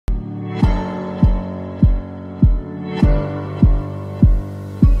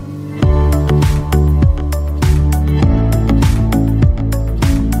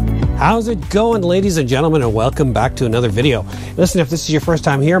How's it going, ladies and gentlemen, and welcome back to another video. Listen, if this is your first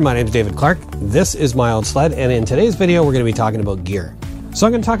time here, my name is David Clark. This is my old sled, and in today's video, we're going to be talking about gear. So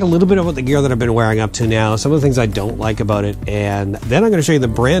I'm going to talk a little bit about the gear that I've been wearing up to now, some of the things I don't like about it, and then I'm going to show you the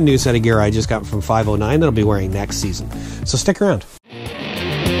brand new set of gear I just got from 509 that I'll be wearing next season. So stick around.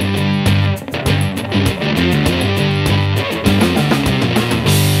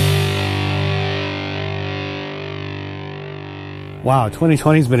 Wow,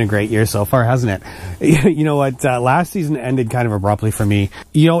 2020's been a great year so far, hasn't it? You know what, last season ended kind of abruptly for me.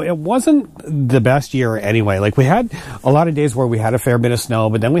 You know, it wasn't the best year anyway. Like, we had a lot of days where we had a fair bit of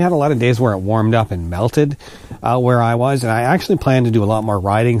snow, but then we had a lot of days where it warmed up and melted where I was. And I actually planned to do a lot more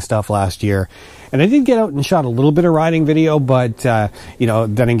riding stuff last year. And I did get out and shot a little bit of riding video, but, you know,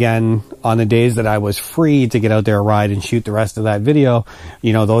 then again, on the days that I was free to get out there, ride, and shoot the rest of that video,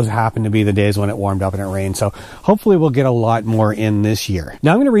 you know, those happened to be the days when it warmed up and it rained. So hopefully we'll get a lot more in this year.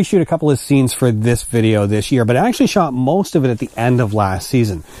 Now, I'm going to reshoot a couple of scenes for this video this year, but I actually shot most of it at the end of last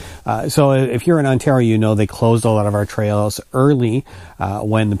season. So if you're in Ontario, you know they closed a lot of our trails early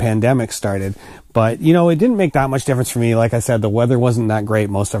when the pandemic started. But, you know, it didn't make that much difference for me. Like I said, the weather wasn't that great.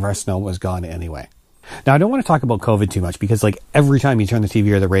 Most of our snow was gone anyway. Now, I don't want to talk about COVID too much because, like, every time you turn the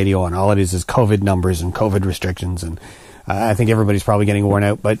TV or the radio on, all it is COVID numbers and COVID restrictions. And I think everybody's probably getting worn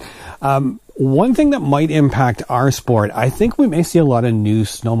out. But one thing that might impact our sport, I think we may see a lot of new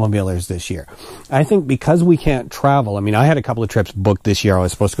snowmobilers this year. I think because we can't travel, I mean, I had a couple of trips booked this year. I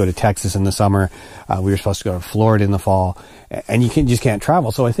was supposed to go to Texas in the summer. We were supposed to go to Florida in the fall. And you just can't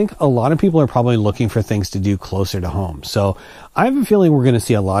travel. So I think a lot of people are probably looking for things to do closer to home. So I have a feeling we're going to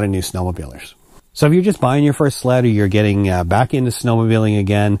see a lot of new snowmobilers. So if you're just buying your first sled or you're getting back into snowmobiling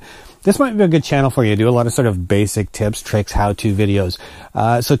again, this might be a good channel for you. I do a lot of sort of basic tips, tricks, how-to videos.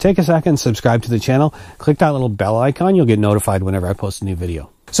 So take a second, subscribe to the channel, click that little bell icon. You'll get notified whenever I post a new video.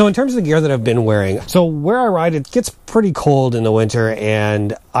 So in terms of the gear that I've been wearing, so where I ride, it gets pretty cold in the winter,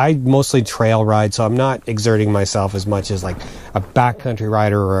 and I mostly trail ride, so I'm not exerting myself as much as like a backcountry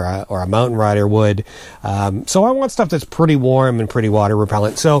rider or a mountain rider would. So I want stuff that's pretty warm and pretty water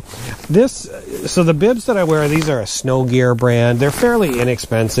repellent. So the bibs that I wear, these are a Snow Gear brand. They're fairly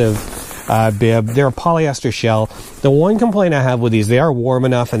inexpensive bib. They're a polyester shell. The one complaint I have with these, they are warm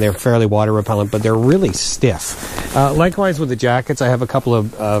enough and they're fairly water repellent, but they're really stiff. Likewise with the jackets, I have a couple of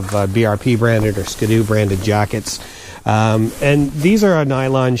BRP branded or Skidoo branded jackets. And these are a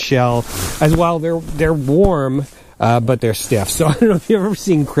nylon shell as well. They're warm, but they're stiff. So I don't know if you've ever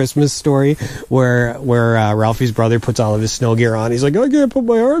seen Christmas Story where Ralphie's brother puts all of his snow gear on. He's like, I can't put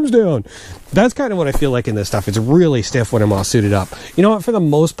my arms down. That's kind of what I feel like in this stuff. It's really stiff when I'm all suited up. You know what? For the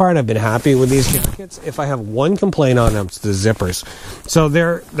most part, I've been happy with these jackets. If I have one complaint on them, it's the zippers. So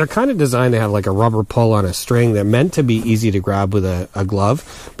they're kind of designed to have like a rubber pull on a string. They're meant to be easy to grab with a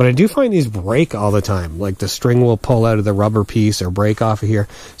glove. But I do find these break all the time. Like the string will pull out of the rubber piece or break off of here.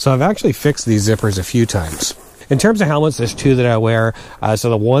 So I've actually fixed these zippers a few times. In terms of helmets, there's two that I wear. So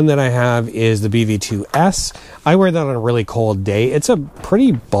the one that I have is the BV2S. I wear that on a really cold day. It's a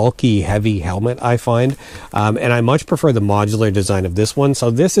pretty bulky, heavy helmet, I find. And I much prefer the modular design of this one. So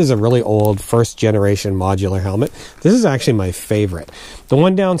this is a really old first generation modular helmet. This is actually my favorite. The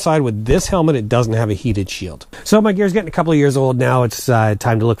one downside with this helmet, it doesn't have a heated shield. So my gear's getting a couple of years old now. It's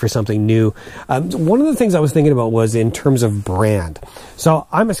time to look for something new. One of the things I was thinking about was in terms of brand. So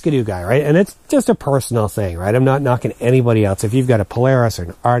I'm a Skidoo guy, right? And it's just a personal thing, right? I'm not knocking anybody else. If you've got a Polaris or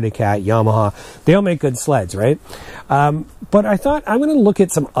an Arctic Cat, Yamaha, they all make good sleds, right? But I thought I'm going to look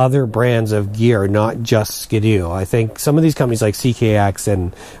at some other brands of gear, not just Skidoo. I think some of these companies like CKX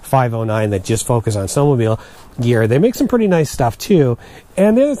and 509 that just focus on snowmobile gear, they make some pretty nice stuff too.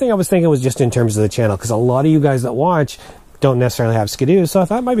 And the other thing I was thinking was just in terms of the channel, because a lot of you guys that watch don't necessarily have Skidoo, so I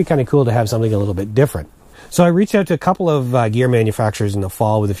thought it might be kind of cool to have something a little bit different. So I reached out to a couple of gear manufacturers in the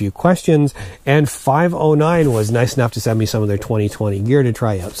fall with a few questions, and 509 was nice enough to send me some of their 2020 gear to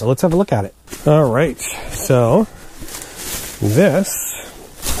try out. So let's have a look at it. All right, so this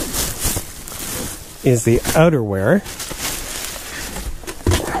is the outerwear.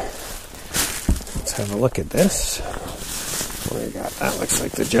 Let's have a look at this. What do we got? That looks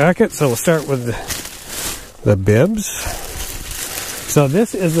like the jacket. So we'll start with the bibs. So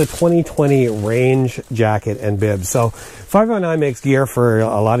this is the 2020 Range Jacket and Bibs. So 509 makes gear for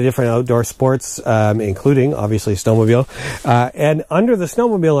a lot of different outdoor sports, including, obviously, snowmobile. And under the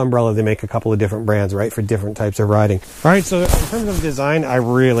snowmobile umbrella, they make a couple of different brands, right, for different types of riding. All right, so in terms of design, I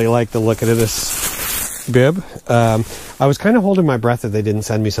really like the look of this bib. I was kind of holding my breath that they didn't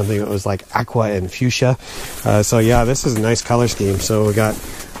send me something that was like aqua and fuchsia. So yeah, this is a nice color scheme. So we got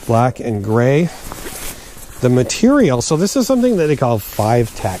black and gray. The material, so this is something that they call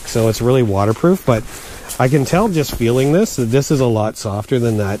 5-Tech, so it's really waterproof, but I can tell just feeling this that this is a lot softer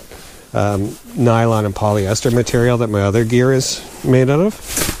than that nylon and polyester material that my other gear is made out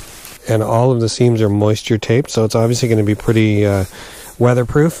of. And all of the seams are moisture taped, so it's obviously going to be pretty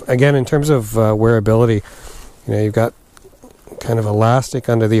weatherproof. Again, in terms of wearability, you know, you've got kind of elastic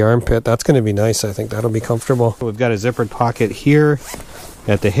under the armpit. That's going to be nice. I think that'll be comfortable. We've got a zippered pocket here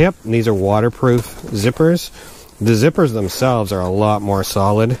at the hip, and these are waterproof zippers. The zippers themselves are a lot more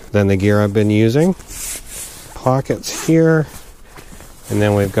solid than the gear I've been using. Pockets here, and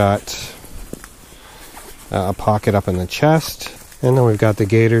then we've got a pocket up in the chest, and then we've got the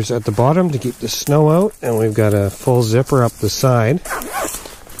gaiters at the bottom to keep the snow out, and we've got a full zipper up the side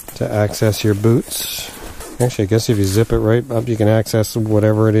to access your boots. Actually, I guess if you zip it right up, you can access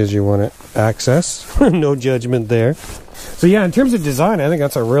whatever it is you want to access. No judgment there. So yeah, in terms of design, I think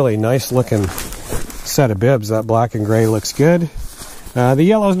that's a really nice looking set of bibs. That black and gray looks good. The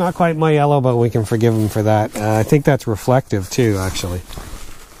yellow's not quite my yellow, but we can forgive them for that. I think that's reflective too, actually.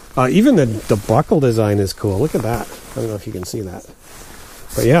 Even the buckle design is cool. Look at that. I don't know if you can see that.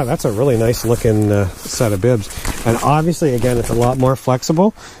 But yeah, that's a really nice looking set of bibs. And obviously, again, it's a lot more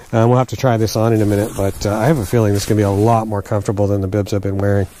flexible. We'll have to try this on in a minute, but I have a feeling this is going to be a lot more comfortable than the bibs I've been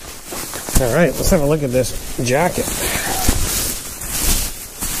wearing. All right, let's have a look at this jacket.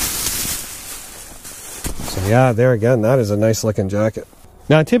 So yeah, there again, that is a nice looking jacket.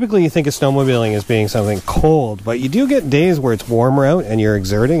 Now, typically you think of snowmobiling as being something cold, but you do get days where it's warmer out and you're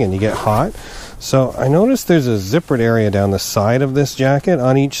exerting and you get hot. So I noticed there's a zippered area down the side of this jacket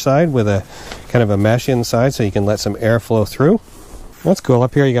on each side with a kind of a mesh inside so you can let some air flow through. That's cool.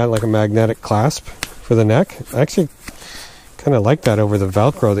 Up here you got like a magnetic clasp for the neck. I actually kind of like that over the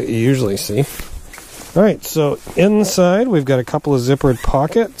Velcro that you usually see. Alright, so inside we've got a couple of zippered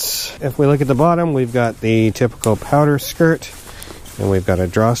pockets. If we look at the bottom, we've got the typical powder skirt, and we've got a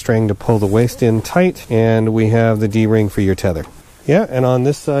drawstring to pull the waist in tight, and we have the D-ring for your tether. Yeah, and on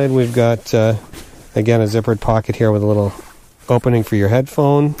this side we've got, again, a zippered pocket here with a little opening for your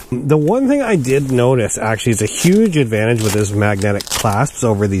headphone. The one thing I did notice, actually, is a huge advantage with this magnetic clasps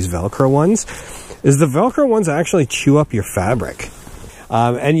over these Velcro ones, is the Velcro ones actually chew up your fabric.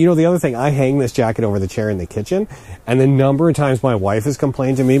 And you know, the other thing, I hang this jacket over the chair in the kitchen, and the number of times my wife has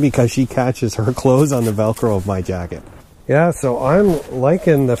complained to me because she catches her clothes on the Velcro of my jacket. Yeah, so I'm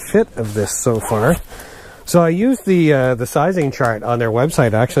liking the fit of this so far. So I used the sizing chart on their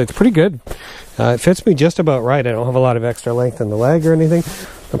website. Actually, it's pretty good. It fits me just about right. I don't have a lot of extra length in the leg or anything.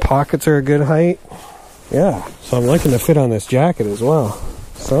 The pockets are a good height. Yeah, so I'm liking the fit on this jacket as well.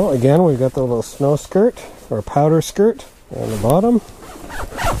 So again, we've got the little snow skirt or powder skirt on the bottom.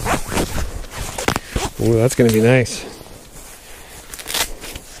 Ooh, that's going to be nice.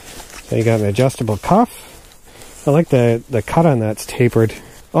 So you got an adjustable cuff. I like the cut on that's tapered.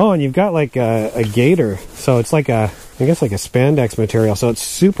 Oh, and you've got like a gaiter. So it's like I guess like a spandex material. So it's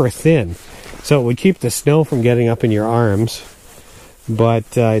super thin. So it would keep the snow from getting up in your arms. But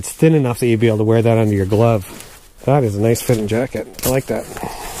it's thin enough that you'd be able to wear that under your glove. That is a nice fitting jacket. I like that.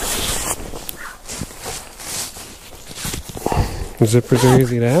 Zippers are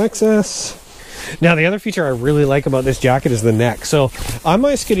easy to access. Now, the other feature I really like about this jacket is the neck. So on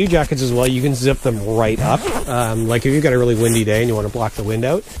my Skidoo jackets as well, you can zip them right up. Like if you've got a really windy day and you want to block the wind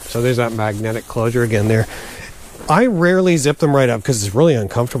out. So there's that magnetic closure again there. I rarely zip them right up because it's really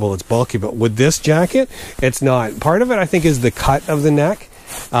uncomfortable. It's bulky. But with this jacket, it's not. Part of it, I think, is the cut of the neck.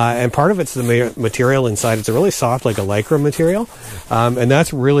 And part of it's the material inside. It's a really soft, like a Lycra material. And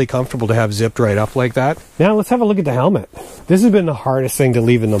that's really comfortable to have zipped right up like that. Now, let's have a look at the helmet. This has been the hardest thing to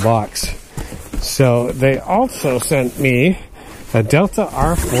leave in the box. So they also sent me a Delta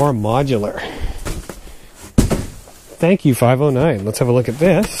R4 modular. Thank you, 509. Let's have a look at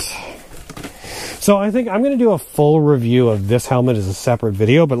this. So I think I'm going to do a full review of this helmet as a separate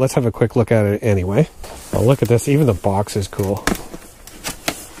video, but let's have a quick look at it anyway. Oh, look at this. Even the box is cool.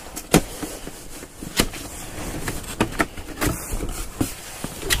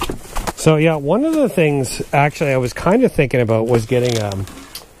 So yeah, one of the things actually I was kind of thinking about was getting a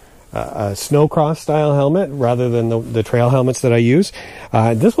snowcross style helmet rather than the trail helmets that I use.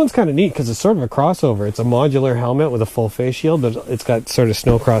 This one's kind of neat because it's sort of a crossover. It's a modular helmet with a full face shield, but it's got sort of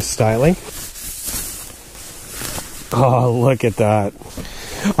snowcross styling. Oh, look at that.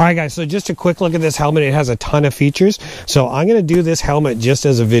 All right, guys, so just a quick look at this helmet. It has a ton of features. So I'm going to do this helmet just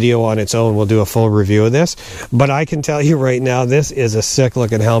as a video on its own. We'll do a full review of this. But I can tell you right now, this is a sick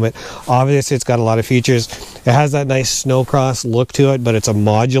looking helmet. Obviously, it's got a lot of features. It has that nice snowcross look to it, but it's a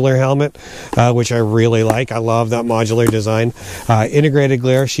modular helmet, which I really like. I love that modular design. Integrated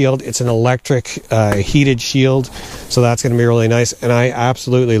glare shield. It's an electric heated shield, so that's going to be really nice. And I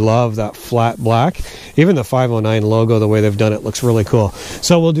absolutely love that flat black. Even the 509 logo, the way they've done it, looks really cool.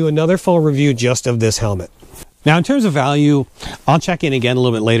 So we'll do another full review just of this helmet. Now, in terms of value, I'll check in again a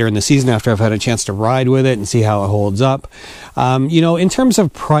little bit later in the season after I've had a chance to ride with it and see how it holds up. You know, in terms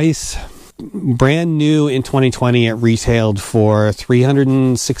of price, brand new in 2020, it retailed for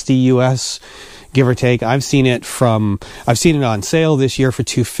 $360 US, give or take. I've seen it on sale this year for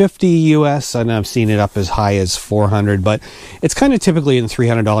 $250 US, and I've seen it up as high as $400, but it's kind of typically in the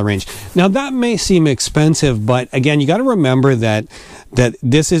 $300 range. Now, that may seem expensive, but again, you got to remember that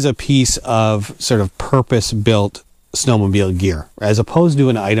this is a piece of sort of purpose-built snowmobile gear, as opposed to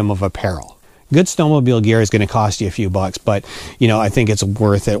an item of apparel. Good snowmobile gear is going to cost you a few bucks, but, you know, I think it's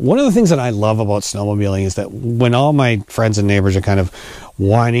worth it. One of the things that I love about snowmobiling is that when all my friends and neighbors are kind of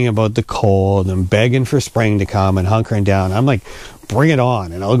whining about the cold and begging for spring to come and hunkering down, I'm like, bring it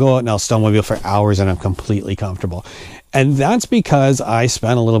on. And I'll go out and I'll snowmobile for hours and I'm completely comfortable. And that's because I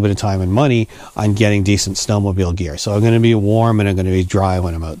spent a little bit of time and money on getting decent snowmobile gear. So I'm going to be warm and I'm going to be dry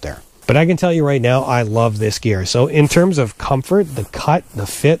when I'm out there. But I can tell you right now, I love this gear. So in terms of comfort, the cut, the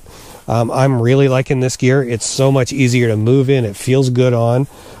fit, I'm really liking this gear. It's so much easier to move in. It feels good on.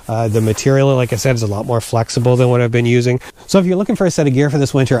 The material, like I said, is a lot more flexible than what I've been using. So if you're looking for a set of gear for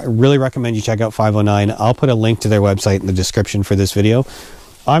this winter, I really recommend you check out 509. I'll put a link to their website in the description for this video.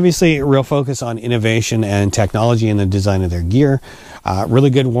 Obviously, a real focus on innovation and technology in the design of their gear. Really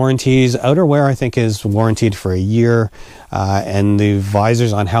good warranties. Outerwear, I think, is warranted for a year. And the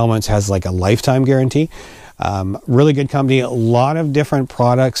visors on helmets has like a lifetime guarantee. Really good company, a lot of different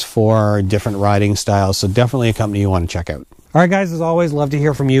products for different riding styles, so definitely a company you want to check out. All right, guys, as always, love to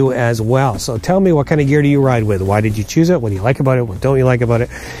hear from you as well. So tell me, what kind of gear do you ride with? Why did you choose it? What do you like about it? What don't you like about it?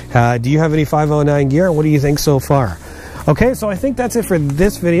 Do you have any 509 gear? What do you think so far? Okay, so I think that's it for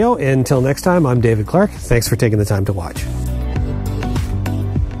this video. Until next time, I'm David Clark. Thanks for taking the time to watch.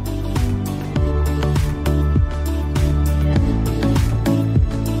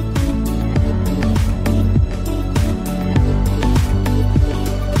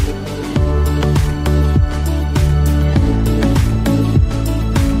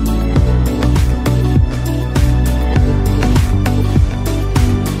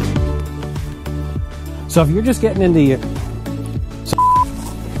 So if you're just getting into your...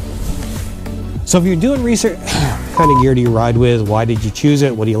 So if you're doing research, what kind of gear do you ride with? Why did you choose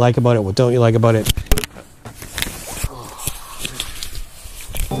it? What do you like about it? What don't you like about it?